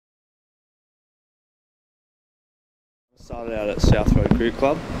Started out at South Road Cricket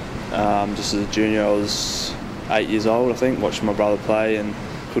Club. Just as a junior, I was 8 years old, I think, watching my brother play and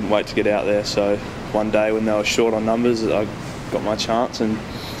couldn't wait to get out there. So one day when they were short on numbers, I got my chance, and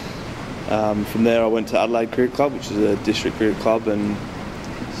from there I went to Adelaide Cricket Club, which is a district cricket club, and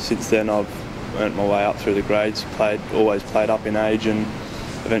since then I've earned my way up through the grades, always played up in age, and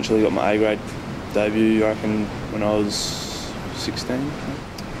eventually got my A-grade debut, I reckon, when I was 16.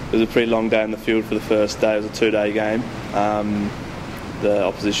 It was a pretty long day in the field for the first day. It was a two-day game. The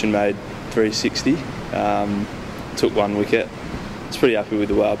opposition made 360, took one wicket. I was pretty happy with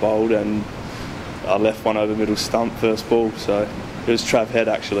the way I bowled, and I left one over middle stump first ball, so it was Trav Head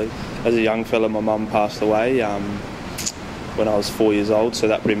actually. As a young fella, my mum passed away when I was 4 years old, so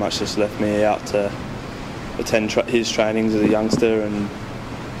that pretty much just left me out to attend his trainings as a youngster, and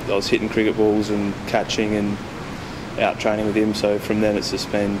I was hitting cricket balls and catching and out training with him. So from then it's just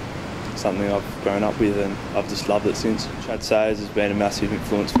been something I've grown up with, and I've just loved it since. Chad Sayers has been a massive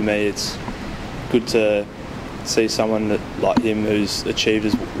influence for me. It's good to see someone like him who's achieved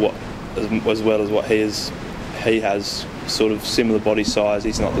as well as what he has, sort of similar body size.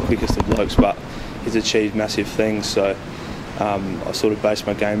 He's not the quickest of blokes, but he's achieved massive things. So I sort of base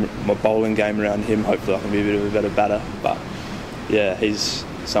my bowling game around him. Hopefully I can be a bit of a better batter. But yeah, he's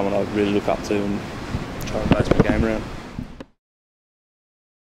someone I really look up to and try and base my game around.